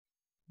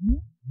In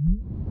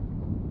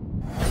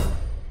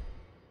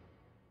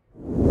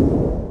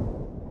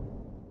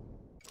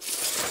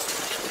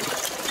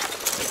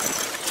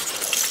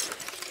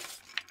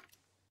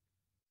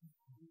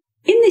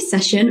this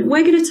session,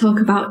 we're going to talk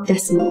about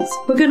decimals.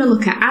 We're going to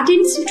look at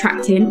adding,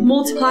 subtracting,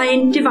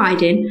 multiplying,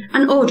 dividing,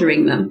 and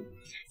ordering them.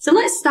 So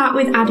let's start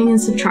with adding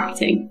and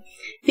subtracting.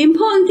 The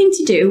important thing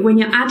to do when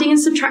you're adding and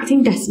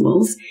subtracting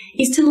decimals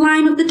is to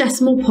line up the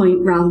decimal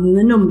point rather than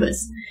the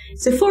numbers.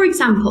 So for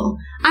example,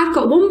 I've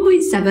got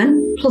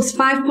 1.7 plus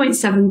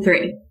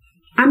 5.73.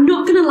 I'm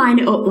not going to line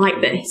it up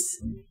like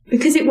this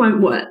because it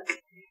won't work.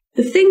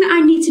 The thing that I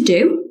need to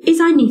do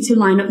is I need to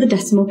line up the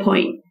decimal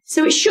point.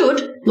 So it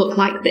should look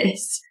like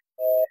this.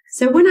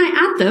 So when I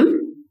add them,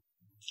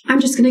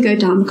 I'm just going to go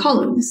down the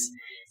columns.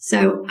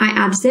 So I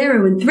add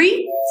 0 and 3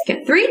 to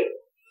get 3.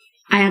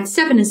 I add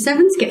 7 and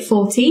 7 to get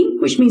 14,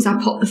 which means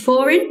I pop the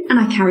 4 in and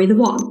I carry the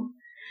 1.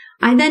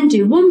 I then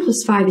do 1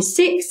 plus 5 is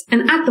 6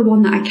 and add the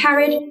 1 that I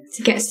carried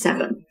to get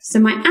 7. So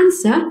my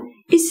answer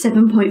is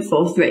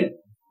 7.43.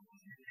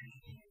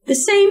 The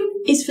same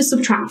is for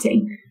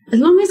subtracting. As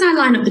long as I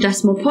line up the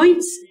decimal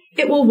points,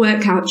 it will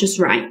work out just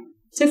right.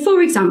 So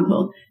for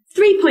example,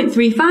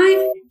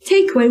 3.35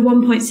 take away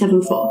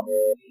 1.74.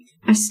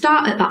 I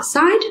start at that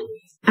side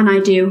and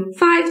I do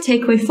 5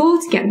 take away 4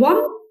 to get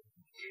 1.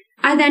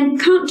 I then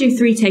can't do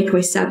 3 take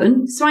away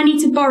 7, so I need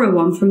to borrow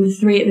 1 from the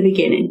 3 at the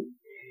beginning.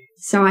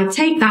 So I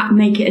take that,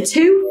 make it a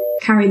 2,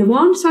 carry the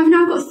 1, so I've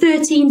now got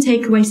 13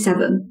 take away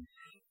 7,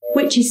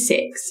 which is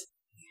 6.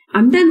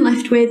 I'm then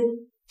left with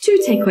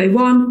 2 take away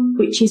 1,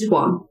 which is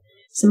 1.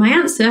 So my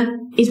answer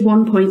is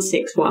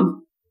 1.61.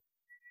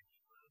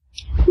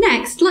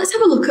 Next, let's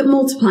have a look at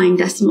multiplying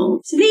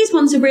decimals. So these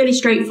ones are really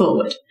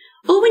straightforward.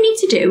 All we need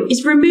to do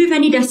is remove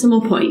any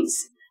decimal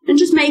points and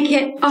just make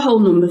it a whole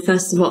number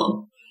first of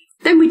all.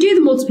 Then we do the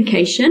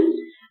multiplication,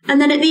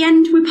 and then at the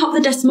end we pop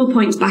the decimal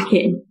points back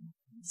in.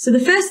 So the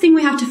first thing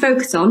we have to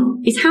focus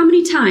on is how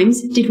many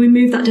times did we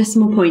move that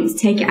decimal point to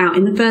take it out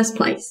in the first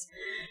place.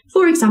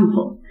 For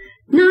example,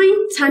 9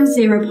 times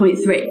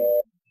 0.3.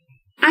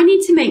 I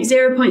need to make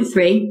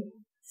 0.3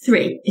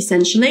 3,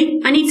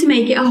 essentially. I need to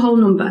make it a whole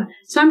number.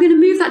 So I'm going to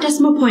move that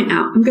decimal point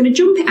out. I'm going to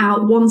jump it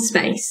out one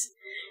space.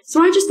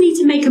 So I just need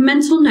to make a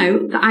mental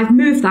note that I've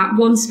moved that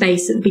one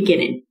space at the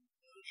beginning.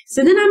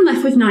 So then I'm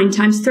left with 9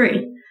 times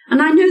 3.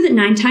 And I know that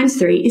 9 times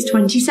 3 is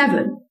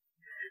 27.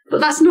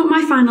 But that's not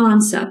my final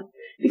answer,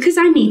 because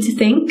I need to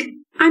think,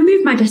 I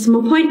moved my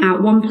decimal point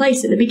out one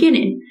place at the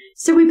beginning,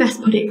 so we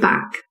best put it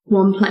back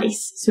one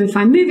place. So if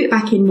I move it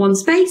back in one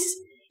space,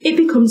 it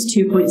becomes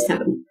 2.7.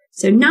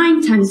 So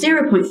 9 times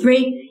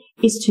 0.3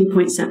 is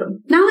 2.7.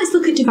 Now let's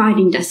look at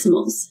dividing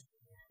decimals.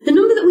 The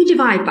number that we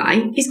divide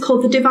by is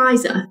called the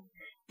divisor.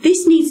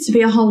 This needs to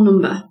be a whole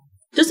number.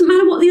 Doesn't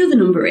matter what the other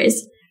number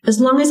is,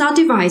 as long as our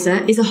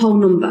divisor is a whole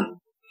number.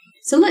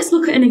 So let's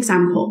look at an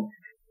example.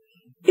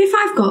 If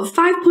I've got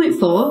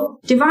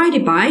 5.4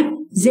 divided by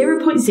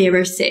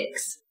 0.06,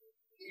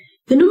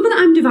 the number that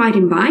I'm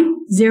dividing by,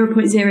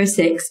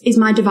 0.06, is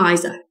my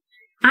divisor.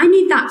 I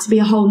need that to be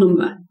a whole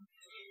number.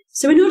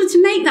 So in order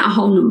to make that a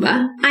whole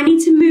number, I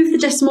need to move the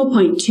decimal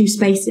point 2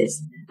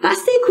 spaces.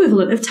 That's the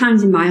equivalent of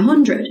timesing by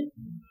 100.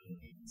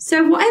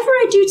 So whatever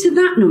I do to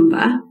that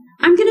number,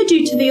 I'm going to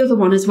do to the other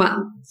one as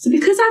well. So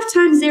because I've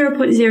times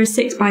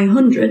 0.06 by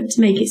 100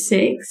 to make it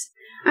 6,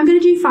 I'm going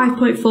to do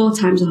 5.4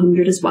 times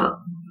 100 as well.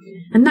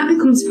 And that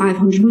becomes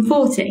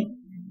 540.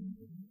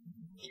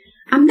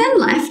 I'm then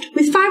left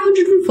with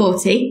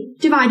 540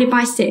 divided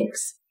by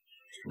 6,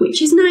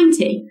 which is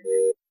 90.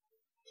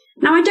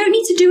 Now I don't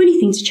need to do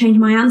anything to change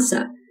my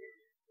answer.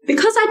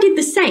 Because I did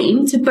the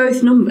same to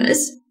both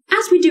numbers,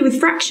 as we do with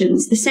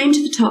fractions, the same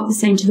to the top, the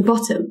same to the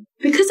bottom,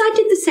 because I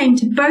did the same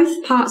to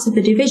both parts of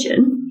the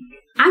division,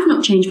 I've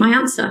not changed my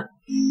answer.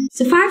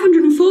 So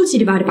 540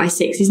 divided by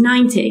 6 is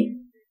 90.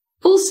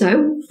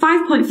 Also,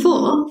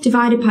 5.4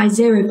 divided by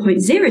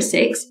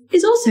 0.06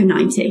 is also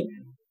 90.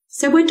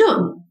 So we're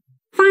done.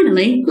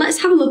 Finally,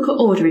 let's have a look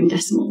at ordering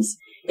decimals.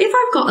 If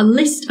I've got a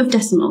list of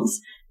decimals,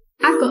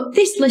 I've got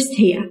this list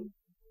here.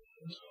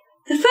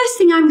 The first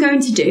thing I'm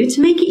going to do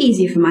to make it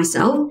easier for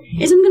myself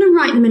is I'm going to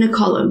write them in a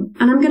column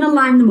and I'm going to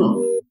line them up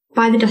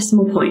by the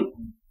decimal point.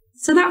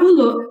 So that will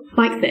look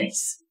like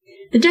this.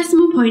 The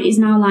decimal point is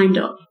now lined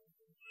up.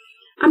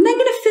 I'm then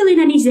going to fill in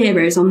any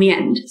zeros on the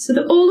end so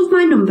that all of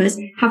my numbers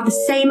have the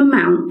same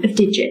amount of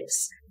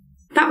digits.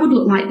 That would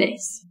look like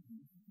this.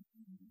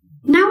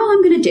 Now all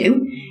I'm going to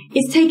do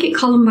is take it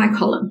column by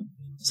column.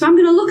 So I'm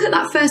going to look at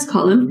that first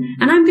column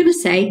and I'm going to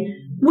say,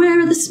 where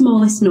are the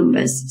smallest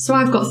numbers? So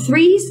I've got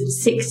 3s,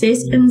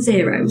 6s and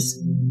 0s.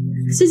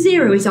 So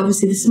 0 is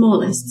obviously the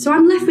smallest, so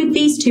I'm left with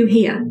these two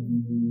here.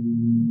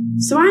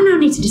 So I now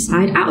need to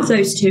decide out of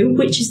those two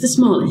which is the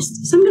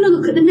smallest. So I'm going to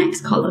look at the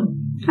next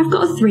column. I've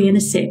got a 3 and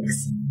a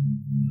 6.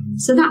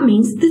 So that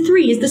means the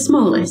 3 is the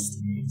smallest.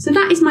 So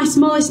that is my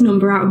smallest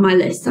number out of my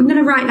list. I'm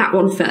going to write that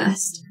one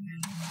first.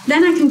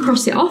 Then I can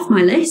cross it off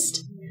my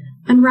list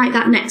and write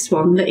that next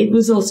one that it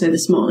was also the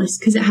smallest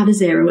because it had a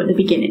 0 at the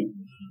beginning.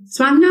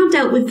 So I've now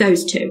dealt with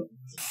those two.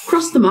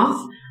 Cross them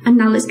off and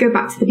now let's go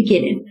back to the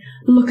beginning.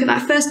 and look at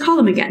that first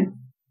column again.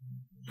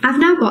 I've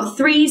now got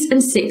 3s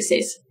and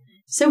 6s.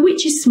 So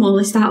which is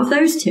smallest out of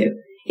those two?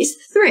 It's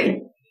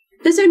 3.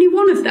 There's only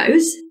one of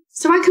those,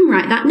 so I can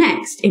write that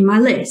next in my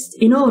list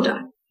in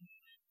order.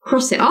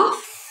 Cross it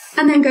off,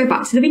 and then go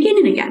back to the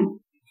beginning again.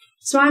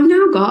 So I've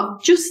now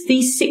got just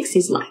these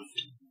 6s left.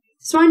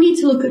 So I need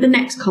to look at the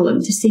next column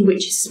to see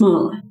which is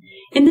smaller.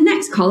 In the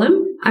next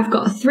column, I've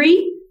got a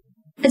 3,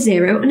 a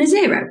 0 and a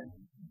 0.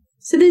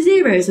 So the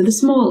zeros are the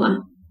smaller.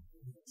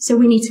 So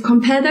we need to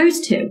compare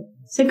those two.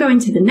 So going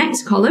to the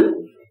next column,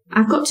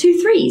 I've got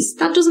 2 3s.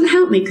 That doesn't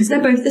help me because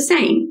they're both the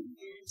same.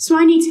 So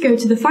I need to go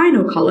to the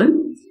final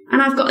column,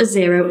 and I've got a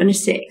 0 and a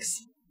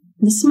 6.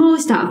 And the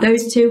smallest out of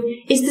those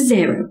two is the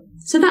 0.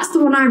 So that's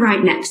the one I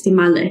write next in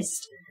my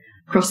list.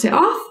 Cross it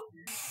off,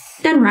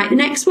 then write the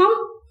next one,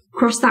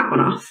 cross that one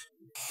off.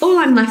 All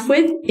I'm left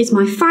with is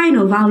my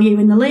final value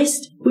in the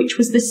list, which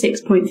was the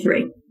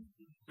 6.3.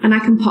 And I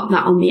can pop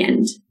that on the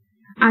end.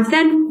 I've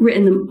then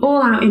written them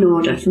all out in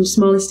order from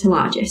smallest to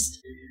largest.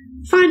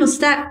 Final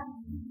step,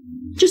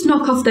 just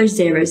knock off those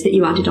zeros that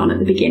you added on at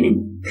the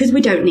beginning, because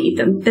we don't need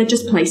them, they're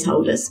just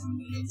placeholders.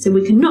 So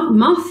we can knock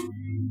them off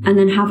and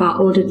then have our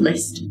ordered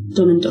list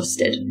done and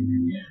dusted.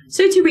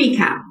 So to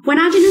recap, when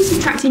adding and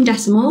subtracting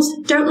decimals,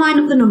 don't line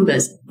up the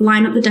numbers,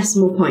 line up the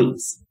decimal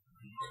points.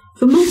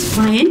 For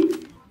multiplying,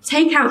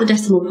 take out the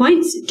decimal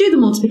points, do the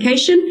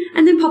multiplication,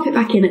 and then pop it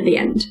back in at the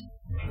end.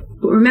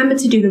 But remember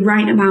to do the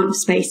right amount of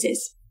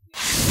spaces.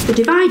 For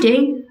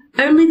dividing,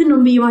 only the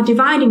number you are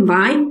dividing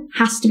by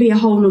has to be a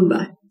whole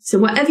number. So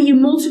whatever you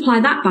multiply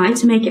that by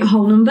to make it a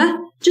whole number,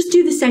 just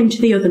do the same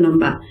to the other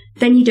number.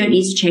 Then you don't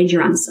need to change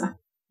your answer.